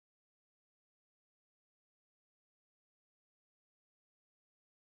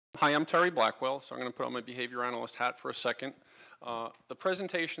Hi, I'm Terry Blackwell, so I'm going to put on my behavior analyst hat for a second. The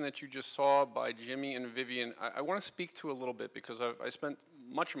presentation that you just saw by Jimmy and Vivian, I want to speak to a little bit because I spent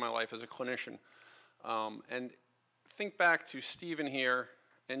much of my life as a clinician. And think back to Stephen here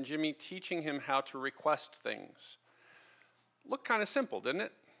and Jimmy teaching him how to request things. Looked kind of simple, didn't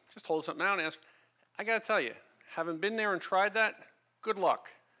it? Just hold something out and ask. I got to tell you, having been there and tried that, good luck.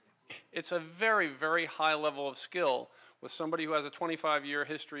 It's a very, very high level of skill with somebody who has a 25-year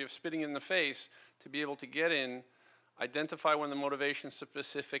history of spitting in the face to be able to get in, identify when the motivation is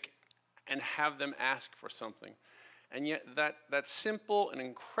specific, and have them ask for something. And yet that simple and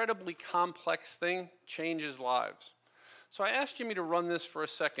incredibly complex thing changes lives. So I asked Jimmy to run this for a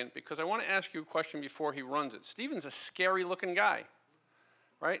second because I want to ask you a question before he runs it. Stephen's a scary looking guy,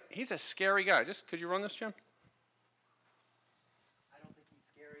 right? He's a scary guy. Just, could you run this, Jim? I don't think he's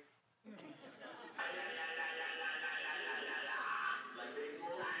scary.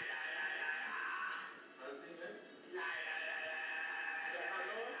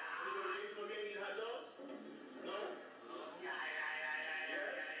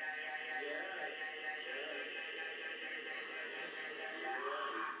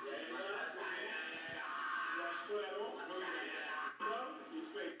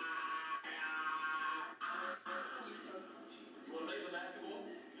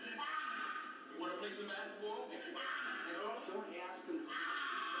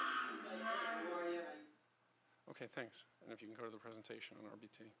 Okay, thanks. And if you can go to the presentation on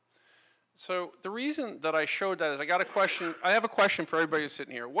RBT. So the reason that I showed that is I have a question for everybody who's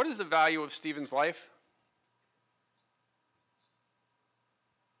sitting here. What is the value of Stephen's life?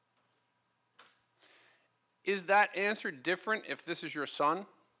 Is that answer different if this is your son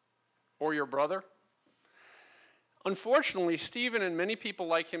or your brother? Unfortunately, Stephen and many people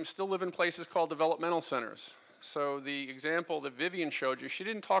like him still live in places called developmental centers. So the example that Vivian showed you, she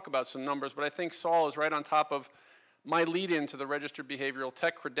didn't talk about some numbers, but I think Saul is right on top of my lead-in to the registered behavioral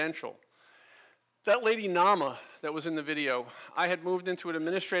tech credential. That lady Nama that was in the video, I had moved into an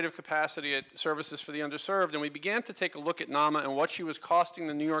administrative capacity at Services for the Underserved, and we began to take a look at Nama and what she was costing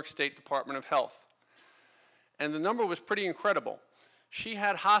the New York State Department of Health. And the number was pretty incredible. She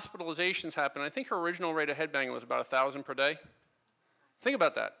had hospitalizations happen. I think her original rate of headbanging was about 1,000 per day. Think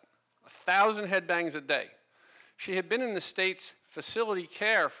about that, 1,000 headbangs a day. She had been in the state's facility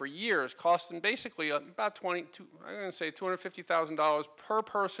care for years, costing basically about $250,000 per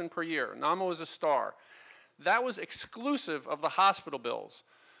person per year. Nama was a star. That was exclusive of the hospital bills.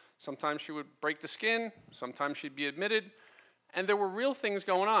 Sometimes she would break the skin, sometimes she'd be admitted, and there were real things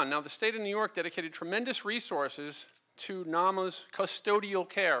going on. Now, the state of New York dedicated tremendous resources to Nama's custodial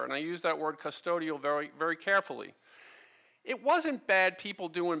care, and I use that word custodial very, very carefully. It wasn't bad people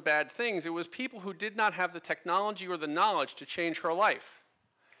doing bad things. It was people who did not have the technology or the knowledge to change her life.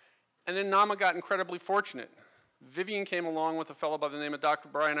 And then Nama got incredibly fortunate. Vivian came along with a fellow by the name of Dr.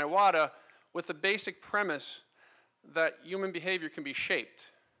 Brian Iwata with the basic premise that human behavior can be shaped.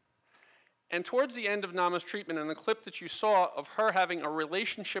 And towards the end of Nama's treatment, in the clip that you saw of her having a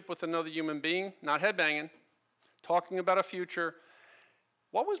relationship with another human being, not headbanging, talking about a future,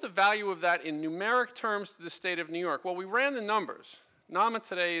 what was the value of that in numeric terms to the state of New York? Well, we ran the numbers. Nama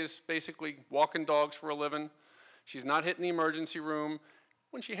today is basically walking dogs for a living. She's not hitting the emergency room.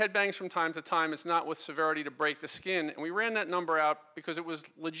 When she headbangs from time to time, it's not with severity to break the skin. And we ran that number out because it was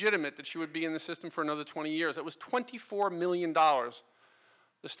legitimate that she would be in the system for another 20 years. It was $24 million the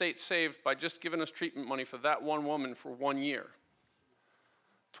state saved by just giving us treatment money for that one woman for 1 year.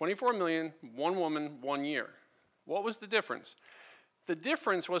 $24 million, one woman, 1 year. What was the difference? The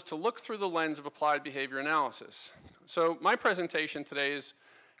difference was to look through the lens of applied behavior analysis. So my presentation today is,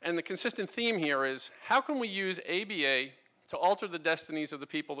 and the consistent theme here is, how can we use ABA to alter the destinies of the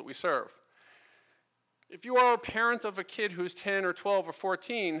people that we serve? If you are a parent of a kid who's 10 or 12 or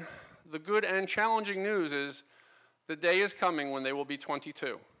 14, the good and challenging news is the day is coming when they will be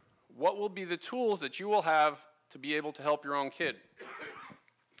 22. What will be the tools that you will have to be able to help your own kid?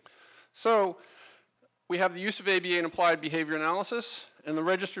 So we have the use of ABA in applied behavior analysis and the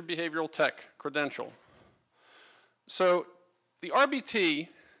registered behavioral tech credential. So the RBT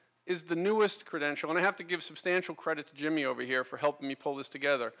is the newest credential, and I have to give substantial credit to Jimmy over here for helping me pull this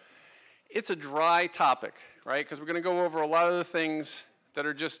together. It's a dry topic, right? Because we're going to go over a lot of the things that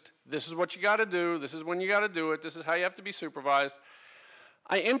are just, this is what you got to do, this is when you got to do it, this is how you have to be supervised.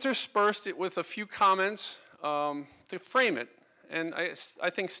 I interspersed it with a few comments to frame it. And I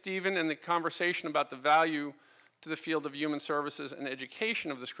think Stephen and the conversation about the value to the field of human services and education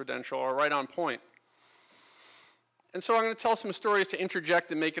of this credential are right on point. And so I'm going to tell some stories to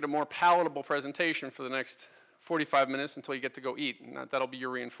interject and make it a more palatable presentation for the next 45 minutes until you get to go eat, and that'll be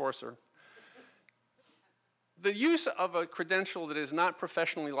your reinforcer. The use of a credential that is not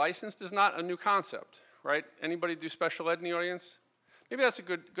professionally licensed is not a new concept, right? Anybody do special ed in the audience? Maybe that's a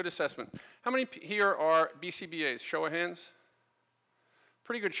good assessment. How many here are BCBAs? Show of hands.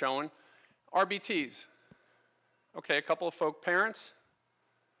 Pretty good showing. RBTs. Okay, a couple of folk. Parents?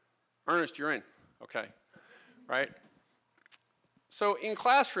 Ernest, you're in. Okay, right? So in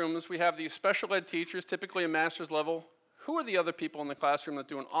classrooms, we have these special ed teachers, typically a master's level. Who are the other people in the classroom that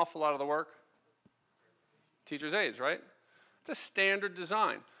do an awful lot of the work? Teachers' aides, right? It's a standard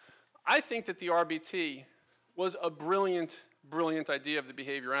design. I think that the RBT was a brilliant, brilliant idea of the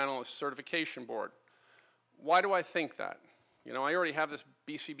Behavior Analyst Certification Board. Why do I think that? You know, I already have this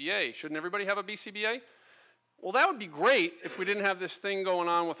BCBA. Shouldn't everybody have a BCBA? Well, that would be great if we didn't have this thing going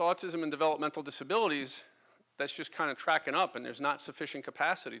on with autism and developmental disabilities that's just kind of tracking up and there's not sufficient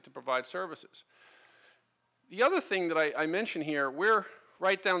capacity to provide services. The other thing that I mentioned here, we're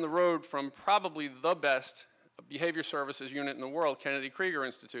right down the road from probably the best behavior services unit in the world, Kennedy Krieger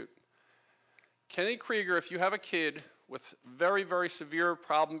Institute. Kennedy Krieger, if you have a kid with very, very severe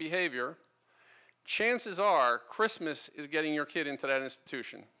problem behavior, chances are Christmas is getting your kid into that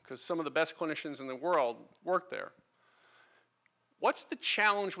institution because some of the best clinicians in the world work there. What's the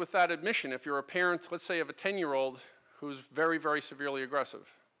challenge with that admission if you're a parent, let's say, of a 10-year-old who's very, very severely aggressive?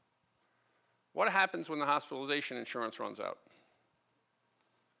 What happens when the hospitalization insurance runs out?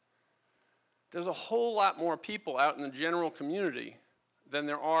 There's a whole lot more people out in the general community than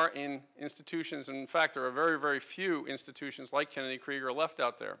there are in institutions. And in fact, there are very, very few institutions like Kennedy Krieger left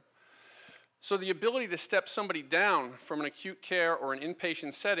out there. So the ability to step somebody down from an acute care or an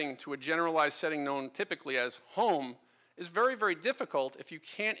inpatient setting to a generalized setting known typically as home is very, very difficult if you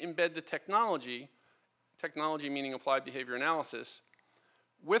can't embed the technology meaning applied behavior analysis,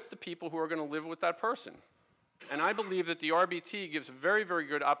 with the people who are going to live with that person. And I believe that the RBT gives a very, very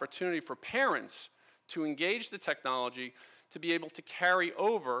good opportunity for parents to engage the technology to be able to carry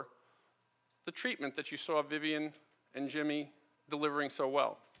over the treatment that you saw Vivian and Jimmy delivering so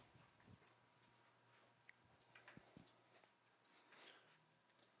well.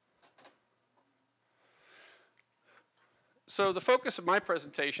 So the focus of my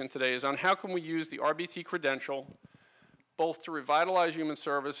presentation today is on how can we use the RBT credential both to revitalize human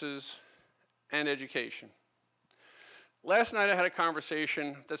services and education. Last night I had a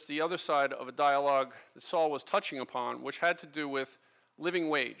conversation that's the other side of a dialogue that Saul was touching upon, which had to do with living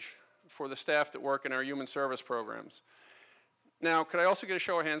wage for the staff that work in our human service programs. Now, could I also get a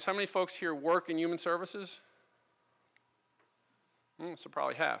show of hands? How many folks here work in human services? So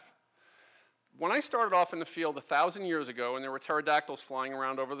probably half. When I started off in the field 1,000 years ago, and there were pterodactyls flying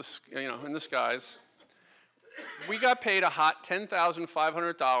around over the, in the skies, we got paid a hot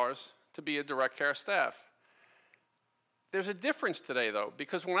 $10,500 to be a direct care staff. There's a difference today, though,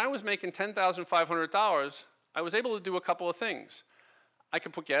 because when I was making $10,500, I was able to do a couple of things. I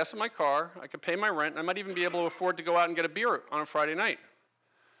could put gas in my car, I could pay my rent, and I might even be able to afford to go out and get a beer on a Friday night.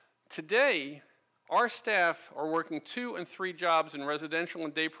 Today, our staff are working 2 and 3 jobs in residential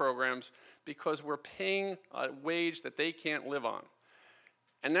and day programs because we're paying a wage that they can't live on.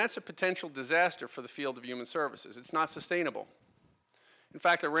 And that's a potential disaster for the field of human services. It's not sustainable. In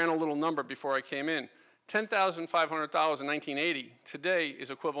fact, I ran a little number before I came in. $10,500 in 1980 today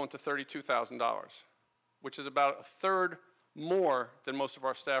is equivalent to $32,000, which is about a third more than most of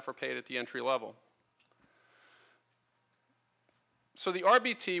our staff are paid at the entry level. So the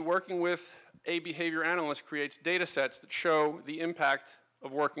RBT, working with a behavior analyst, creates data sets that show the impact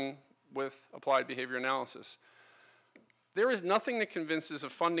of working with applied behavior analysis. There is nothing that convinces a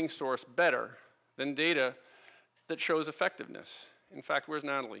funding source better than data that shows effectiveness. In fact, where's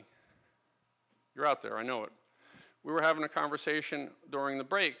Natalie? You're out there, I know it. We were having a conversation during the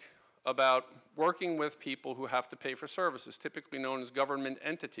break about working with people who have to pay for services, typically known as government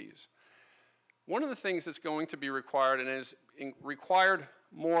entities. One of the things that's going to be required, and is required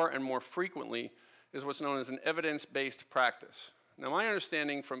more and more frequently, is what's known as an evidence-based practice. Now, my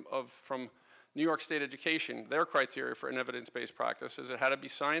understanding from New York State Education, their criteria for an evidence-based practice is it had to be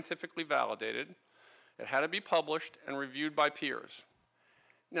scientifically validated, it had to be published and reviewed by peers.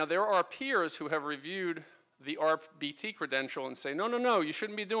 Now, there are peers who have reviewed the RBT credential and say, no, no, no, you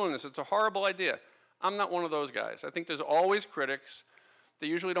shouldn't be doing this. It's a horrible idea. I'm not one of those guys. I think there's always critics. They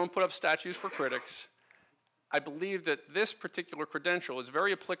usually don't put up statues for critics. I believe that this particular credential is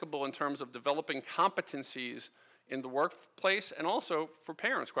very applicable in terms of developing competencies in the workplace and also for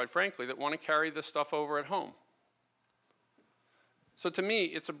parents, quite frankly, that want to carry this stuff over at home. So to me,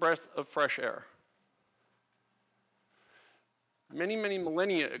 it's a breath of fresh air. Many, many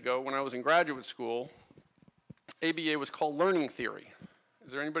millennia ago, when I was in graduate school, ABA was called learning theory.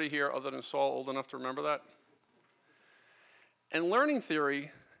 Is there anybody here other than Saul old enough to remember that? And learning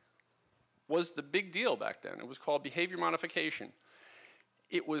theory was the big deal back then. It was called behavior modification.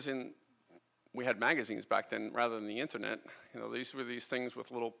 It was we had magazines back then rather than the internet. These were these things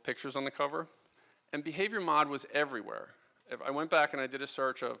with little pictures on the cover. And behavior mod was everywhere. If I went back and I did a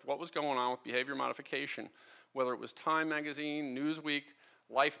search of what was going on with behavior modification, whether it was Time magazine, Newsweek,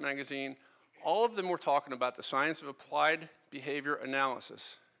 Life magazine, all of them were talking about the science of applied behavior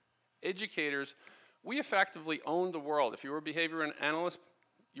analysis. Educators, we effectively owned the world. If you were a behavior analyst,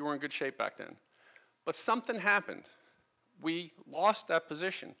 you were in good shape back then. But something happened. We lost that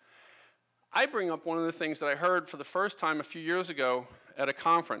position. I bring up one of the things that I heard for the first time a few years ago at a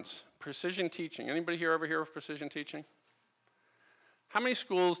conference, precision teaching. Anybody here ever hear of precision teaching? How many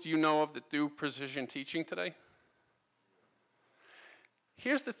schools do you know of that do precision teaching today?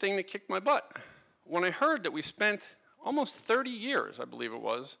 Here's the thing that kicked my butt. When I heard that we spent almost 30 years, I believe it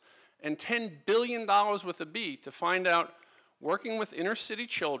was, and $10 billion with a B to find out, working with inner city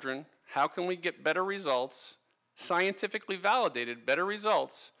children, how can we get better results, scientifically validated better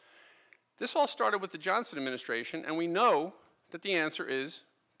results. This all started with the Johnson administration, and we know that the answer is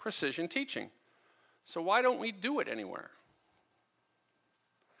precision teaching. So why don't we do it anywhere?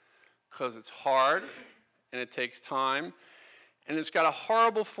 Because it's hard, and it takes time, and it's got a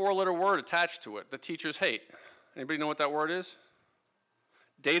horrible four-letter word attached to it that teachers hate. Anybody know what that word is?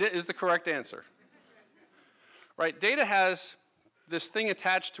 Data is the correct answer. Right? Data has this thing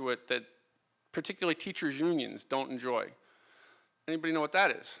attached to it that particularly teachers' unions don't enjoy. Anybody know what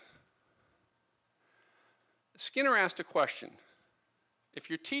that is? Skinner asked a question. If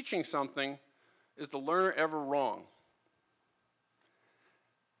you're teaching something, is the learner ever wrong?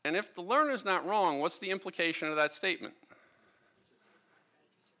 And if the learner's not wrong, what's the implication of that statement?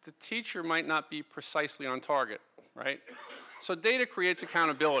 The teacher might not be precisely on target, right? So data creates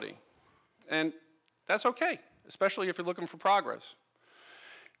accountability. And that's okay, especially if you're looking for progress.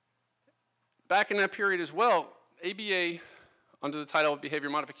 Back in that period as well, ABA, under the title of behavior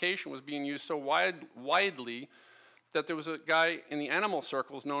modification, was being used so widely that there was a guy in the animal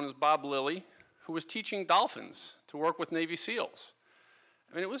circles known as Bob Lilly who was teaching dolphins to work with Navy SEALs.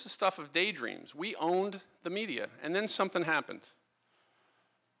 I mean, it was the stuff of daydreams. We owned the media, and then something happened.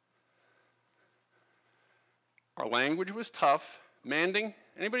 Our language was tough. Manding,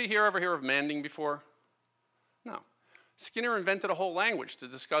 anybody here ever hear of manding before? No. Skinner invented a whole language to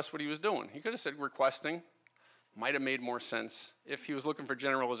discuss what he was doing. He could have said requesting. Might have made more sense if he was looking for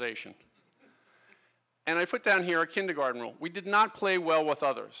generalization. And I put down here a kindergarten rule. We did not play well with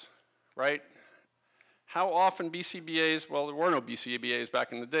others, right? How often BCBAs, well, there were no BCBAs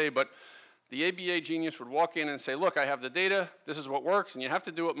back in the day, but the ABA genius would walk in and say, look, I have the data, this is what works, and you have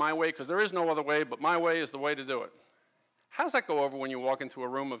to do it my way because there is no other way, but my way is the way to do it. How does that go over when you walk into a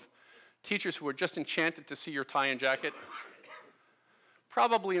room of teachers who are just enchanted to see your tie and jacket?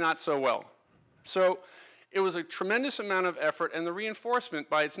 Probably not so well. So it was a tremendous amount of effort, and the reinforcement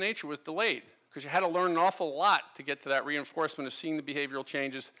by its nature was delayed because you had to learn an awful lot to get to that reinforcement of seeing the behavioral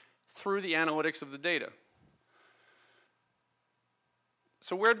changes through the analytics of the data.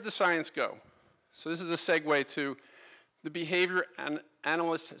 So where did the science go? So this is a segue to the Behavior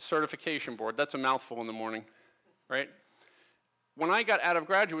Analyst Certification Board. That's a mouthful in the morning, right? When I got out of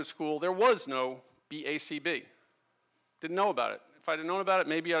graduate school, there was no BACB. Didn't know about it. If I'd have known about it,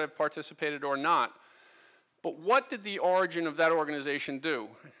 maybe I'd have participated or not. But what did the origin of that organization do?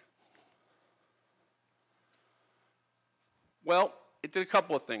 Well, it did a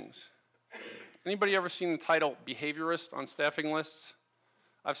couple of things. Anybody ever seen the title behaviorist on staffing lists?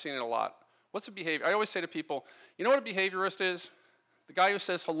 I've seen it a lot. What's a behavior? I always say to people, you know what a behaviorist is? The guy who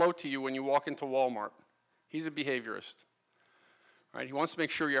says hello to you when you walk into Walmart. He's a behaviorist. Right? He wants to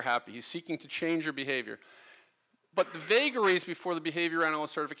make sure you're happy. He's seeking to change your behavior. But the vagaries before the Behavior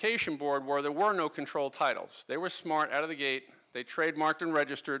Analyst Certification Board were there were no controlled titles. They were smart out of the gate. They trademarked and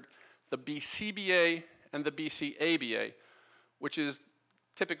registered the BCBA and the BCABA, which is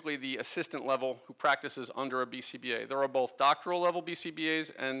typically the assistant level who practices under a BCBA. There are both doctoral level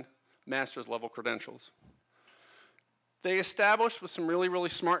BCBAs and master's level credentials. They established with some really, really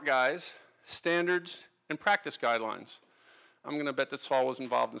smart guys standards and practice guidelines. I'm going to bet that Saul was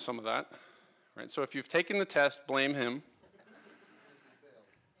involved in some of that. Right? So if you've taken the test, blame him.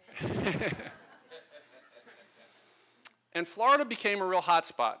 And Florida became a real hot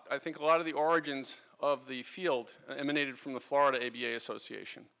spot. I think a lot of the origins of the field emanated from the Florida ABA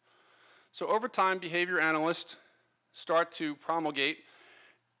Association. So over time, behavior analysts start to promulgate,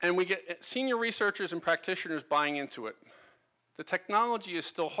 and we get senior researchers and practitioners buying into it. The technology is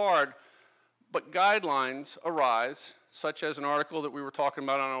still hard, But guidelines arise, such as an article that we were talking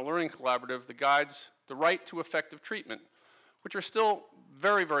about on our Learning Collaborative, the guides, the right to effective treatment, which are still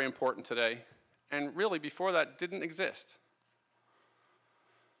very, very important today, and really before that didn't exist.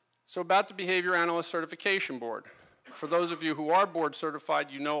 So about the Behavior Analyst Certification Board. For those of you who are board certified,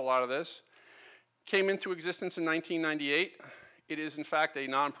 you know a lot of this. Came into existence in 1998. It is in fact a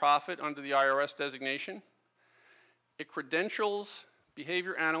nonprofit under the IRS designation. It credentials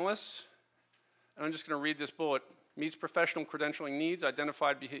behavior analysts, and I'm just going to read this bullet, meets professional credentialing needs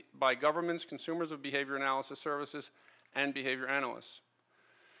identified by governments, consumers of behavior analysis services, and behavior analysts.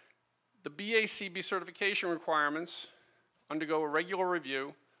 The BACB certification requirements undergo a regular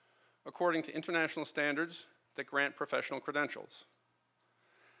review according to international standards that grant professional credentials.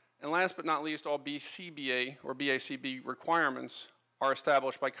 And last but not least, all BCBA or BACB requirements are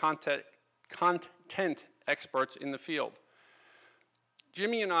established by content experts in the field.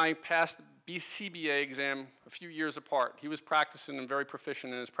 Jimmy and I passed the BCBA exam a few years apart. He was practicing and very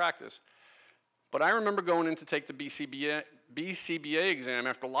proficient in his practice. But I remember going in to take the BCBA exam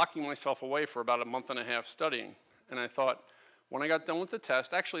after locking myself away for about a month and a half studying. And I thought, when I got done with the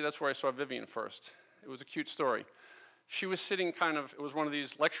test, actually that's where I saw Vivian first. It was a cute story. She was sitting it was one of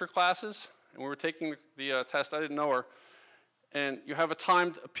these lecture classes, and we were taking the test. I didn't know her. And you have a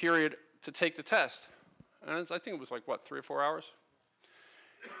timed period to take the test. And I think it was like, what, 3 or 4 hours?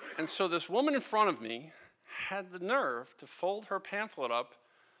 And so this woman in front of me had the nerve to fold her pamphlet up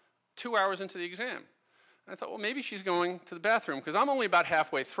 2 hours into the exam. And I thought, well, maybe she's going to the bathroom, because I'm only about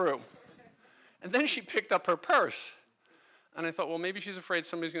halfway through. And then she picked up her purse. And I thought, well, maybe she's afraid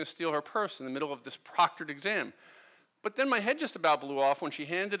somebody's going to steal her purse in the middle of this proctored exam. But then my head just about blew off when she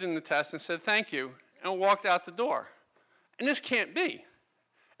handed in the test and said, thank you, and walked out the door. And this can't be.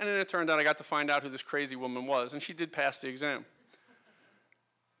 And then it turned out I got to find out who this crazy woman was, and she did pass the exam.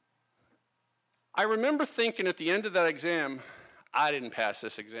 I remember thinking at the end of that exam, I didn't pass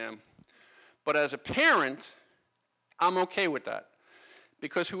this exam. But as a parent, I'm okay with that.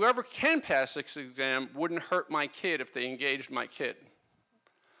 Because whoever can pass this exam wouldn't hurt my kid if they engaged my kid.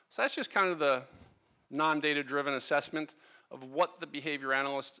 So that's just kind of the non-data-driven assessment of what the Behavior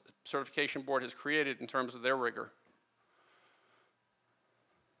Analyst Certification Board has created in terms of their rigor.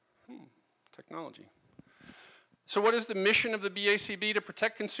 Technology. So what is the mission of the BACB? To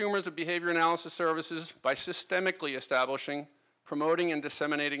protect consumers of behavior analysis services by systemically establishing, promoting, and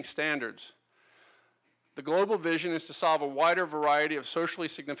disseminating standards. The global vision is to solve a wider variety of socially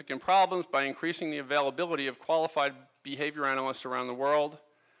significant problems by increasing the availability of qualified behavior analysts around the world.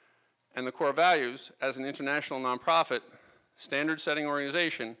 And the core values, as an international nonprofit, standard-setting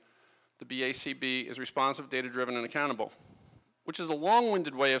organization, the BACB is responsive, data-driven, and accountable, which is a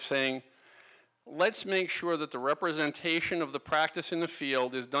long-winded way of saying, let's make sure that the representation of the practice in the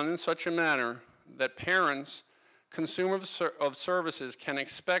field is done in such a manner that parents, consumers of services can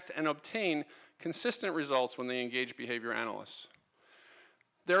expect and obtain consistent results when they engage behavior analysts.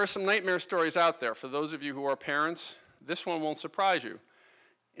 There are some nightmare stories out there. For those of you who are parents, this one won't surprise you.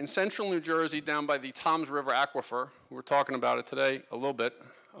 In central New Jersey, down by the Toms River Aquifer, we're talking about it today a little bit,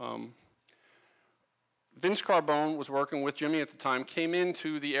 Vince Carbone was working with Jimmy at the time, came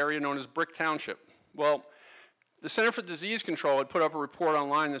into the area known as Brick Township. Well, the Center for Disease Control had put up a report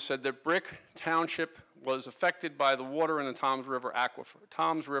online that said that Brick Township was affected by the water in the Toms River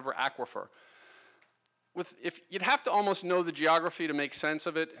Aquifer. If you'd have to almost know the geography to make sense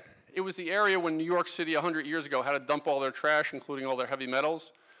of it. It was the area when New York City 100 years ago had to dump all their trash, including all their heavy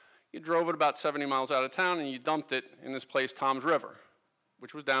metals. You drove it about 70 miles out of town and you dumped it in this place, Toms River,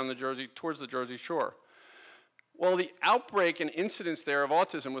 which was down towards the Jersey Shore. Well, the outbreak and incidence there of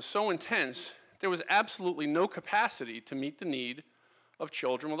autism was so intense, there was absolutely no capacity to meet the need of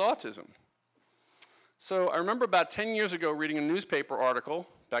children with autism. So I remember about 10 years ago reading a newspaper article,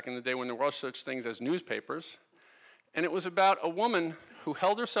 back in the day when there were such things as newspapers, and it was about a woman who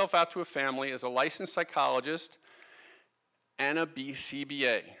held herself out to a family as a licensed psychologist and a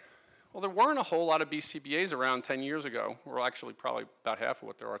BCBA. Well, there weren't a whole lot of BCBAs around 10 years ago, or actually probably about half of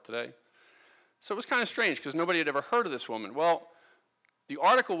what there are today. So it was kind of strange because nobody had ever heard of this woman. Well, the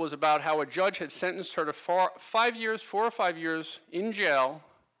article was about how a judge had sentenced her to 4 or 5 years in jail,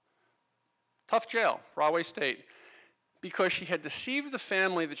 tough jail, Rahway State, because she had deceived the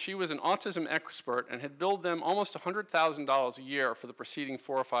family that she was an autism expert and had billed them almost $100,000 a year for the preceding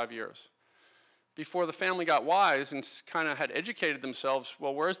 4 or 5 years. Before the family got wise and kind of had educated themselves,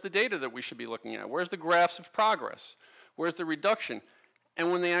 well, where's the data that we should be looking at? Where's the graphs of progress? Where's the reduction?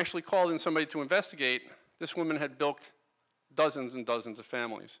 And when they actually called in somebody to investigate, this woman had bilked dozens and dozens of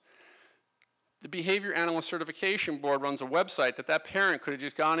families. The Behavior Analyst Certification Board runs a website that parent could have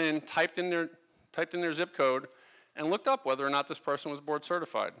just gone in, typed in their typed in their zip code, and looked up whether or not this person was board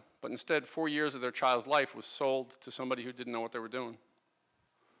certified. But instead, 4 years of their child's life was sold to somebody who didn't know what they were doing.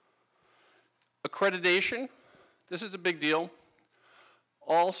 Accreditation, this is a big deal.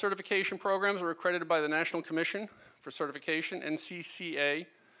 All certification programs are accredited by the National Commission for Certification. NCCA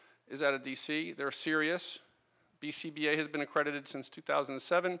is out of DC. They're serious. BCBA has been accredited since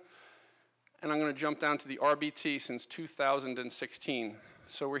 2007. And I'm going to jump down to the RBT since 2016.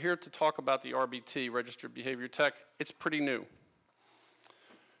 So we're here to talk about the RBT, Registered Behavior Tech. It's pretty new.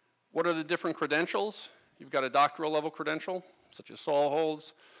 What are the different credentials? You've got a doctoral level credential, such as Saul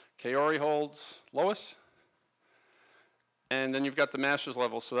holds, Kaori holds, Lois. And then you've got the master's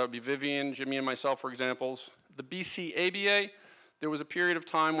level, so that would be Vivian, Jimmy, and myself, for examples. The BCABA, there was a period of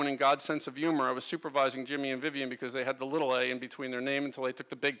time when, in God's sense of humor, I was supervising Jimmy and Vivian because they had the little a in between their name until they took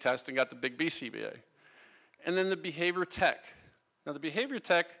the big test and got the big BCBA. And then the Behavior Tech. Now, the Behavior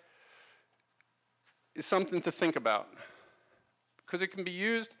Tech is something to think about because it can be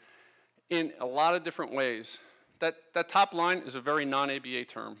used in a lot of different ways. That top line is a very non-ABA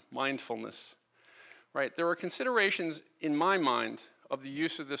term, mindfulness. Right? There are considerations in my mind of the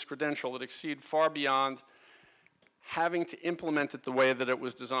use of this credential that exceed far beyond having to implement it the way that it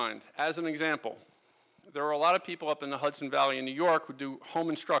was designed. As an example, there are a lot of people up in the Hudson Valley in New York who do home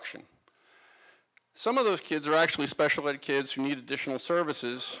instruction. Some of those kids are actually special ed kids who need additional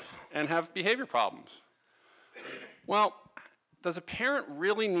services and have behavior problems. Well, does a parent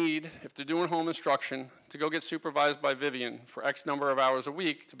really need, if they're doing home instruction, to go get supervised by Vivian for X number of hours a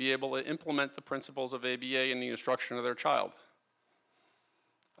week to be able to implement the principles of ABA in the instruction of their child?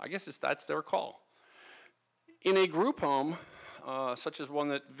 I guess that's their call. In a group home, such as one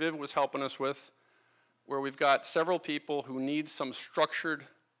that Viv was helping us with, where we've got several people who need some structured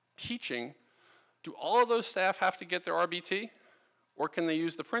teaching, do all of those staff have to get their RBT, or can they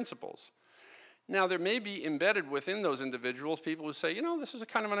use the principles? Now, there may be embedded within those individuals people who say, you know, this is a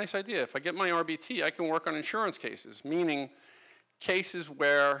kind of a nice idea. If I get my RBT, I can work on insurance cases, meaning cases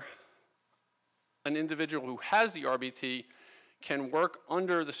where an individual who has the RBT can work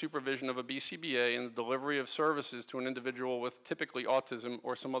under the supervision of a BCBA in the delivery of services to an individual with typically autism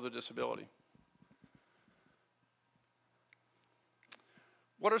or some other disability.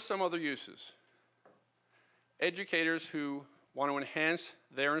 What are some other uses? Educators who want to enhance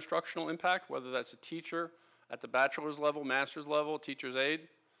their instructional impact, whether that's a teacher at the bachelor's level, master's level, teacher's aide.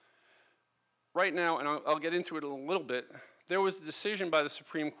 Right now, and I'll get into it in a little bit, there was a decision by the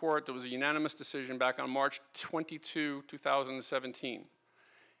Supreme Court that was a unanimous decision back on March 22, 2017.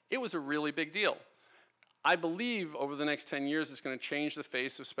 It was a really big deal. I believe over the next 10 years it's going to change the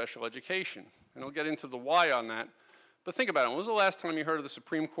face of special education. And I'll get into the why on that. But think about it. When was the last time you heard of the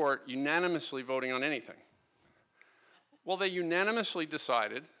Supreme Court unanimously voting on anything? Well, they unanimously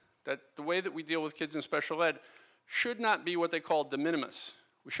decided that the way that we deal with kids in special ed should not be what they call de minimis.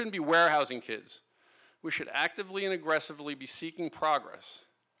 We shouldn't be warehousing kids. We should actively and aggressively be seeking progress,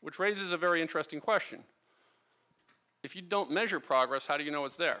 which raises a very interesting question. If you don't measure progress, how do you know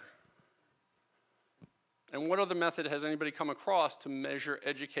it's there? And what other method has anybody come across to measure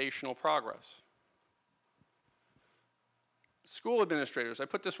educational progress? School administrators. I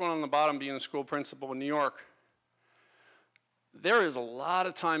put this one on the bottom, being a school principal in New York. There is a lot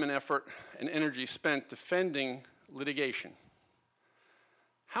of time and effort and energy spent defending litigation.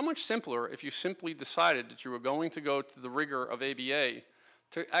 How much simpler if you simply decided that you were going to go to the rigor of ABA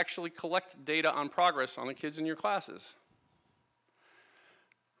to actually collect data on progress on the kids in your classes?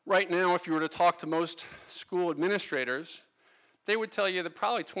 Right now, if you were to talk to most school administrators, they would tell you that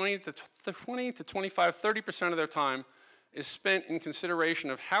probably 20 to 25, 30% of their time is spent in consideration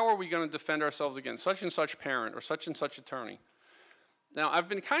of how are we going to defend ourselves against such and such parent or such and such attorney. Now, I've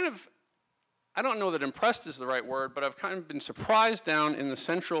been kind of, I don't know that impressed is the right word, but I've kind of been surprised down in the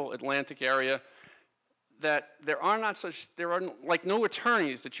central Atlantic area that there are like no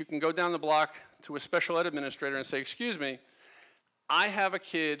attorneys that you can go down the block to a special ed administrator and say, excuse me, I have a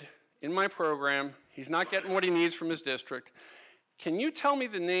kid in my program, he's not getting what he needs from his district. Can you tell me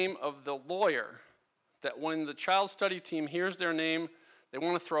the name of the lawyer that when the child study team hears their name, they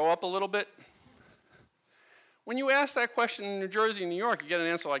want to throw up a little bit? When you ask that question in New Jersey and New York, you get an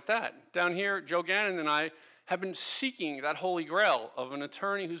answer like that. Down here, Joe Gannon and I have been seeking that holy grail of an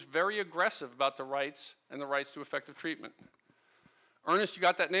attorney who's very aggressive about the rights and the rights to effective treatment. Ernest, you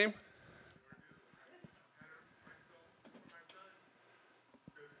got that name?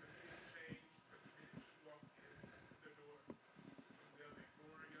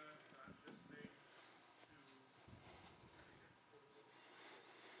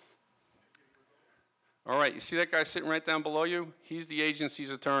 All right, you see that guy sitting right down below you? He's the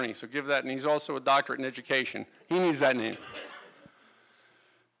agency's attorney, so give that, and he's also a doctorate in education. He needs that name.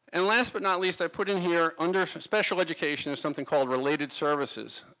 And last but not least, I put in here, under special education, there's something called related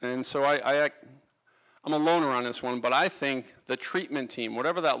services. And so I'm a loner on this one, but I think the treatment team,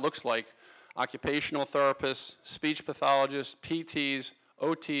 whatever that looks like, occupational therapists, speech pathologists, PTs,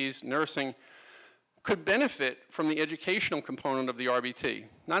 OTs, nursing, could benefit from the educational component of the RBT.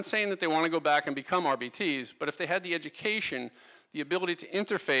 Not saying that they want to go back and become RBTs, but if they had the education, the ability to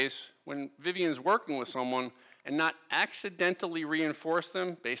interface when Vivian's working with someone and not accidentally reinforce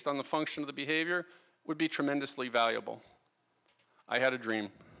them based on the function of the behavior would be tremendously valuable. I had a dream.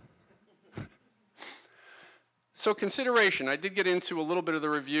 So consideration, I did get into a little bit of the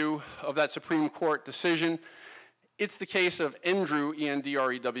review of that Supreme Court decision. It's the case of Endrew,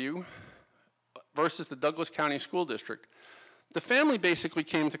 E-N-D-R-E-W, versus the Douglas County School District. The family basically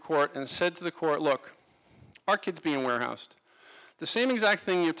came to court and said to the court, look, our kid's being warehoused. The same exact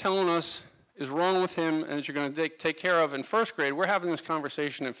thing you're telling us is wrong with him and that you're going to take care of in first grade, we're having this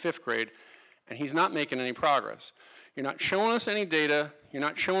conversation in fifth grade, and he's not making any progress. You're not showing us any data, you're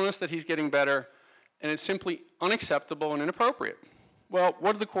not showing us that he's getting better, and it's simply unacceptable and inappropriate. Well,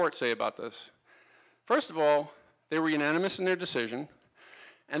 what did the court say about this? First of all, they were unanimous in their decision,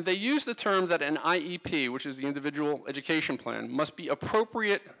 and they used the term that an IEP, which is the individual education plan, must be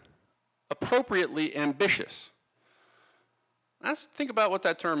appropriately ambitious. Let's think about what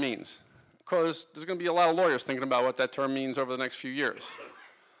that term means, because there's going to be a lot of lawyers thinking about what that term means over the next few years.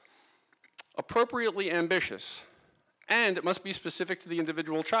 Appropriately ambitious, and it must be specific to the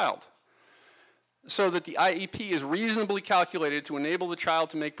individual child, so that the IEP is reasonably calculated to enable the child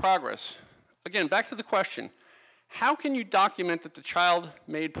to make progress. Again, back to the question, how can you document that the child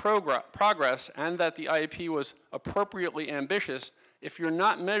made progress and that the IEP was appropriately ambitious if you're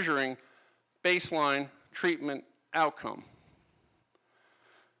not measuring baseline treatment outcome?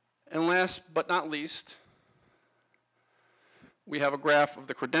 And last but not least, we have a graph of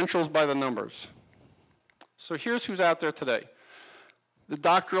the credentials by the numbers. So here's who's out there today. The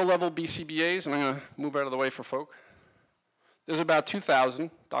doctoral level BCBAs, and I'm going to move out of the way for folk. There's about 2,000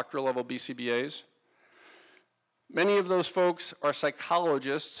 doctoral level BCBAs. Many of those folks are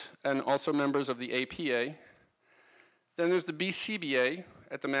psychologists and also members of the APA. Then there's the BCBA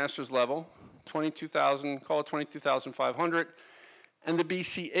at the master's level, 22,000, call it 22,500, and the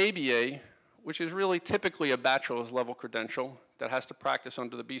BCABA, which is really typically a bachelor's level credential that has to practice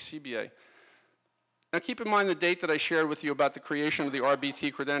under the BCBA. Now keep in mind the date that I shared with you about the creation of the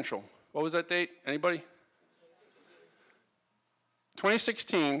RBT credential. What was that date? Anybody?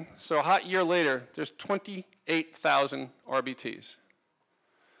 2016, so a hot year later, there's 28,000 RBTs.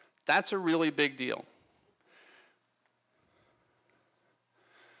 That's a really big deal.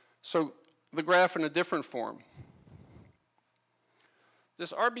 So the graph in a different form.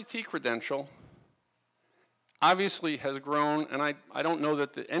 This RBT credential obviously has grown, and I don't know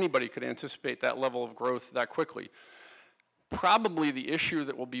that anybody could anticipate that level of growth that quickly. Probably the issue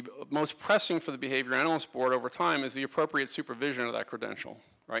that will be most pressing for the Behavior Analyst Board over time is the appropriate supervision of that credential,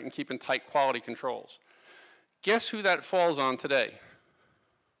 right, and keeping tight quality controls. Guess who that falls on today?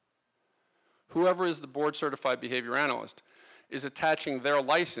 Whoever is the board-certified behavior analyst is attaching their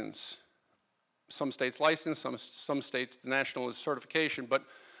license, some states license, some states the national is certification, but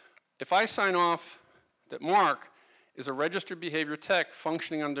if I sign off that Mark is a registered behavior tech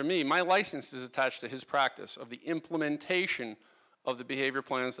functioning under me, my license is attached to his practice of the implementation of the behavior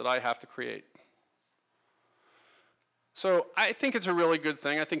plans that I have to create. So I think it's a really good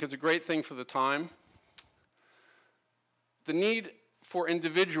thing. I think it's a great thing for the time. The need for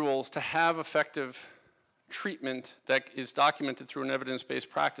individuals to have effective treatment that is documented through an evidence-based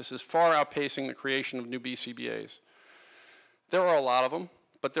practice is far outpacing the creation of new BCBAs. There are a lot of them,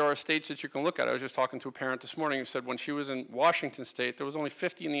 but there are states that you can look at. I was just talking to a parent this morning who said when she was in Washington State, there was only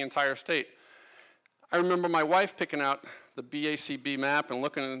 50 in the entire state. I remember my wife picking out the BACB map and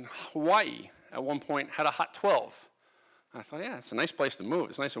looking in Hawaii at one point, had a hot 12. I thought, yeah, it's a nice place to move.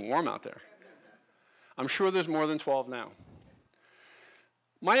 It's nice and warm out there. I'm sure there's more than 12 now.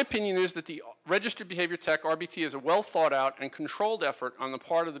 My opinion is that the Registered Behavior Tech, RBT, is a well thought out and controlled effort on the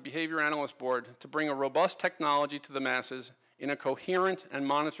part of the Behavior Analyst Board to bring a robust technology to the masses in a coherent and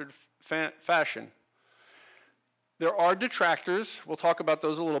monitored fashion. There are detractors, we'll talk about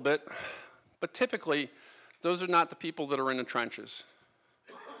those a little bit, but typically those are not the people that are in the trenches.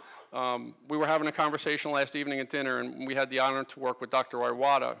 We were having a conversation last evening at dinner and we had the honor to work with Dr.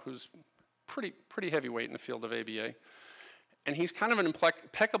 Iwata, who's pretty heavyweight in the field of ABA. And he's kind of an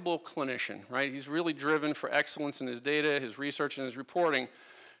impeccable clinician, right? He's really driven for excellence in his data, his research, and his reporting.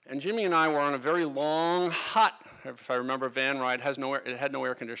 And Jimmy and I were on a very long, hot, if I remember, van ride. It had no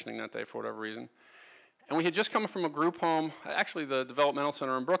air conditioning that day for whatever reason. And we had just come from a group home, actually the developmental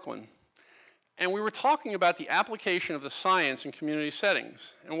center in Brooklyn. And we were talking about the application of the science in community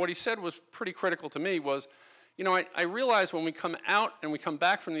settings. And what he said was pretty critical to me was, you know, I realize when we come out and we come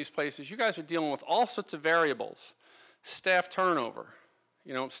back from these places, you guys are dealing with all sorts of variables. Staff turnover,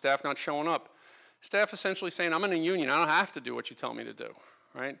 you know, staff not showing up. Staff essentially saying, I'm in a union, I don't have to do what you tell me to do,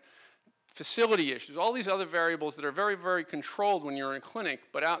 right? Facility issues, all these other variables that are very, very controlled when you're in a clinic,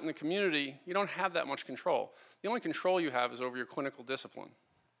 but out in the community, you don't have that much control. The only control you have is over your clinical discipline.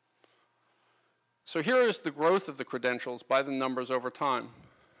 So here is the growth of the credentials by the numbers over time.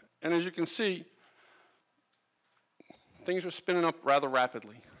 And as you can see, things are spinning up rather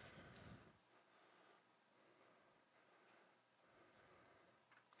rapidly.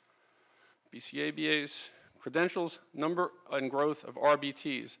 BCA BAs, credentials, number and growth of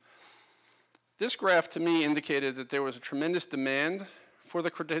RBTs. This graph to me indicated that there was a tremendous demand for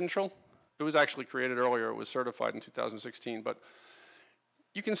the credential. It was actually created earlier, it was certified in 2016, but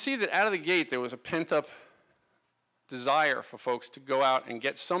you can see that out of the gate there was a pent-up desire for folks to go out and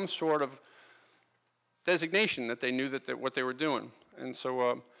get some sort of designation that they knew that what they were doing. And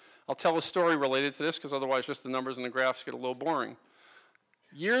so I'll tell a story related to this because otherwise just the numbers and the graphs get a little boring.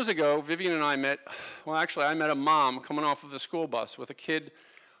 Years ago, Vivian and I met, well actually I met a mom coming off of the school bus with a kid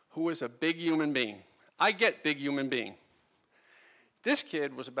who was a big human being. I get big human being. This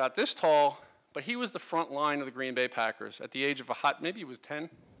kid was about this tall, but he was the front line of the Green Bay Packers at the age of maybe he was 10.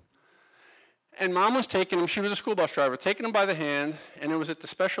 And mom was taking him, she was a school bus driver, taking him by the hand, and it was at the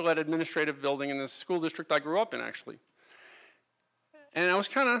special ed administrative building in the school district I grew up in, actually. And I was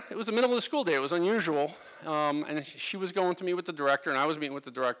it was the middle of the school day, it was unusual, and she was going to meet with the director, and I was meeting with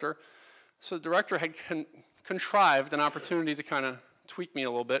the director. So the director had contrived an opportunity to kind of tweak me a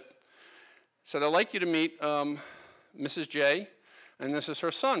little bit. Said, I'd like you to meet Mrs. J, and this is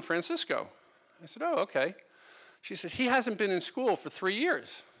her son, Francisco. I said, oh, okay. She said, he hasn't been in school for 3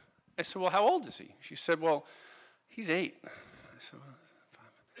 years. I said, well, how old is he? She said, well, he's 8. I said,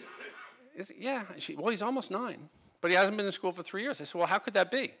 well, 5. Yeah. Well, he's almost 9, but he hasn't been in school for 3 years. I said, well, how could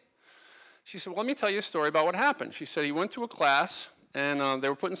that be? She said, well, let me tell you a story about what happened. She said he went to a class, and they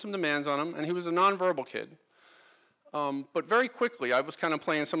were putting some demands on him, and he was a nonverbal kid. But very quickly, I was kind of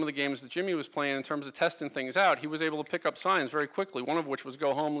playing some of the games that Jimmy was playing in terms of testing things out. He was able to pick up signs very quickly, one of which was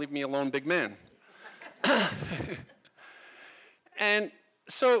go home, leave me alone, big man. And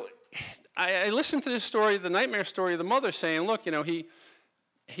so I listened to this story, the nightmare story of the mother saying, look, you know, he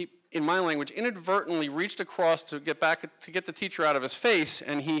in my language, inadvertently reached across to get the teacher out of his face,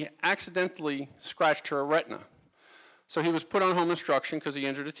 and he accidentally scratched her retina. So he was put on home instruction because he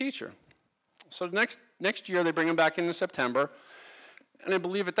injured a teacher. So next year, they bring him back in September, and I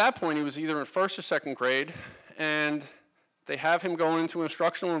believe at that point he was either in 1st or 2nd grade, and they have him go into an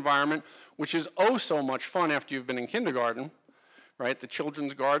instructional environment, which is oh so much fun after you've been in kindergarten, right? The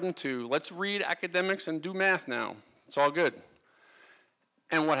children's garden to let's read academics and do math now. It's all good.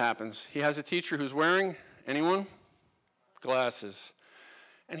 And what happens? He has a teacher who's wearing, anyone? Glasses.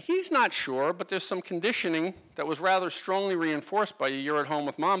 And he's not sure, but there's some conditioning that was rather strongly reinforced by a year at home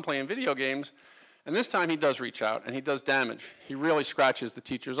with mom playing video games. And this time he does reach out and he does damage. He really scratches the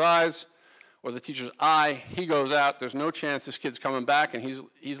teacher's eyes or the teacher's eye. He goes out. There's no chance this kid's coming back. And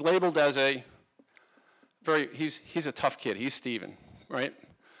he's labeled as he's a tough kid. He's Steven, right?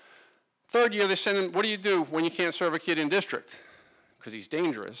 3rd year they send him, what do you do when you can't serve a kid in district? Because he's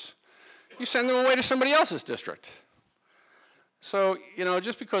dangerous. You send him away to somebody else's district. So, you know,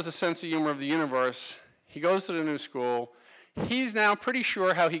 just because the sense of humor of the universe, he goes to the new school. He's now pretty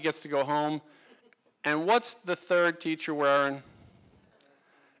sure how he gets to go home. And what's the 3rd teacher wearing?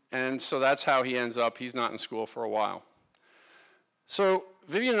 And so that's how he ends up. He's not in school for a while. So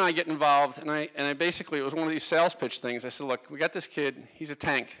Vivian and I get involved, and I basically, it was one of these sales pitch things. I said, look, we got this kid. He's a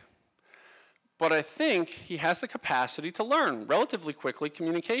tank. But I think he has the capacity to learn relatively quickly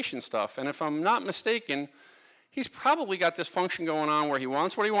communication stuff. And if I'm not mistaken, he's probably got this function going on where he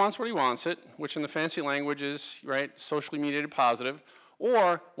wants what he wants it, which in the fancy language is, right, socially mediated positive.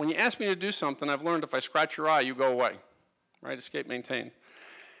 Or when you ask me to do something, I've learned if I scratch your eye, you go away, right, escape maintained.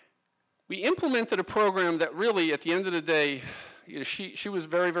 We implemented a program that really, at the end of the day, you know, she was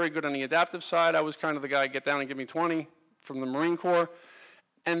very, very good on the adaptive side. I was kind of the guy, get down and give me 20 from the Marine Corps.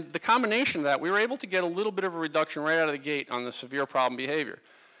 And the combination of that, we were able to get a little bit of a reduction right out of the gate on the severe problem behavior.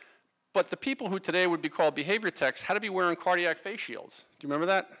 But the people who today would be called behavior techs had to be wearing cardiac face shields. Do you remember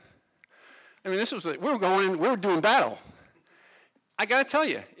that? I mean, this was, we were doing battle. I gotta tell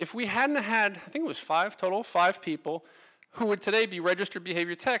you, if we hadn't had, I think it was 5 total, 5 people, who would today be registered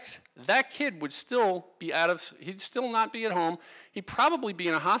behavior techs, that kid would still be he'd still not be at home. He'd probably be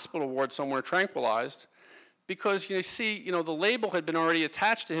in a hospital ward somewhere tranquilized, because you see, the label had been already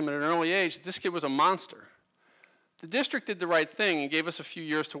attached to him at an early age. This kid was a monster. The district did the right thing and gave us a few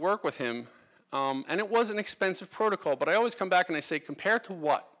years to work with him, and it was an expensive protocol, but I always come back and I say, compared to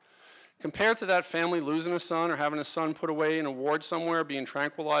what? Compared to that family losing a son or having a son put away in a ward somewhere, being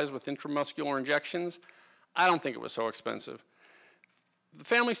tranquilized with intramuscular injections, I don't think it was so expensive. The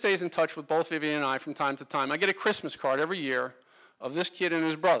family stays in touch with both Vivian and I from time to time. I get a Christmas card every year of this kid and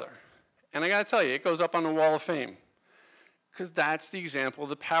his brother. And I gotta tell you, it goes up on the wall of fame, because that's the example of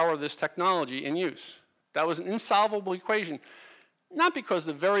the power of this technology in use. That was an insolvable equation, not because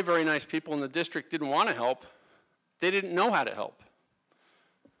the very, very nice people in the district didn't want to help, they didn't know how to help.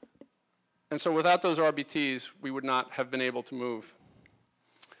 And so without those RBTs, we would not have been able to move.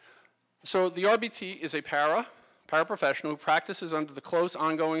 So the RBT is a paraprofessional who practices under the close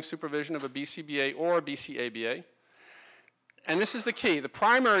ongoing supervision of a BCBA or a BCABA. And this is the key. The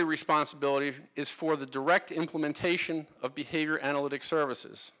primary responsibility is for the direct implementation of behavior analytic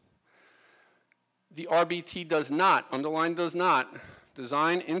services. The RBT does not, underline does not,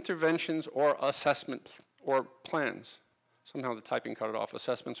 design interventions or assessment or plans. Somehow the typing cut it off,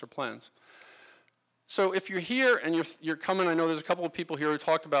 assessments or plans. So if you're here and you're coming, I know there's a couple of people here who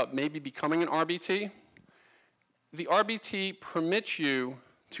talked about maybe becoming an RBT. The RBT permits you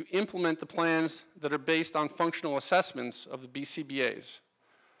to implement the plans that are based on functional assessments of the BCBAs.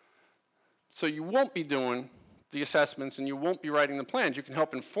 So you won't be doing the assessments and you won't be writing the plans. You can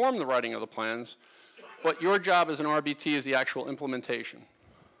help inform the writing of the plans, but your job as an RBT is the actual implementation.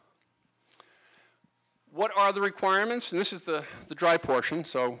 What are the requirements? And this is the dry portion,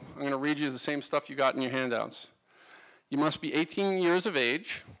 so I'm going to read you the same stuff you got in your handouts. You must be 18 years of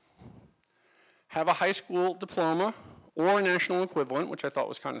age, have a high school diploma or a national equivalent, which I thought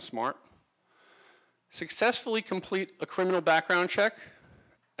was kind of smart, successfully complete a criminal background check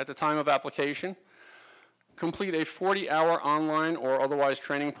at the time of application, complete a 40-hour online or otherwise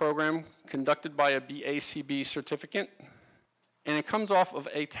training program conducted by a BACB certificate, and it comes off of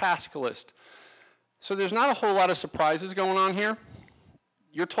a task list. So there's not a whole lot of surprises going on here.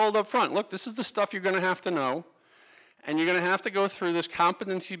 You're told up front, look, this is the stuff you're going to have to know, and you're going to have to go through this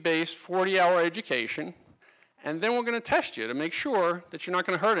competency-based 40-hour education, and then we're going to test you to make sure that you're not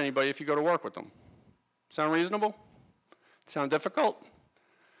going to hurt anybody if you go to work with them. Sound reasonable? Sound difficult?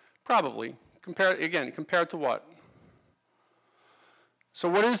 Probably. Compared to what? So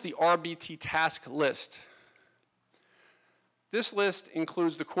what is the RBT task list? This list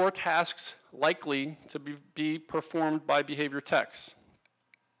includes the core tasks likely to be performed by behavior techs.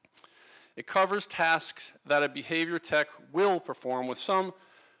 It covers tasks that a behavior tech will perform with some,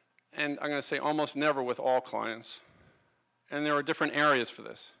 and I'm going to say almost never with all clients. And there are different areas for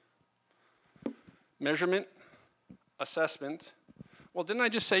this. Measurement, assessment. Well, didn't I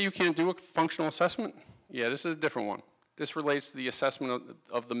just say you can't do a functional assessment? Yeah, this is a different one. This relates to the assessment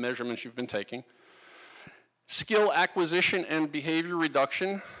of the measurements you've been taking. Skill acquisition and behavior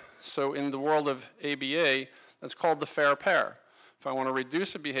reduction. So in the world of ABA, that's called the fair pair. If I want to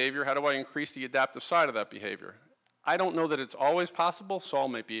reduce a behavior, how do I increase the adaptive side of that behavior? I don't know that it's always possible. Saul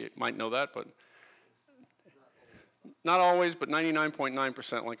might know that, but not always, but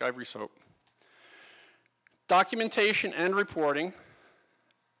 99.9% like Ivory Soap. Documentation and reporting,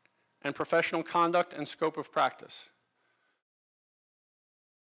 and professional conduct and scope of practice.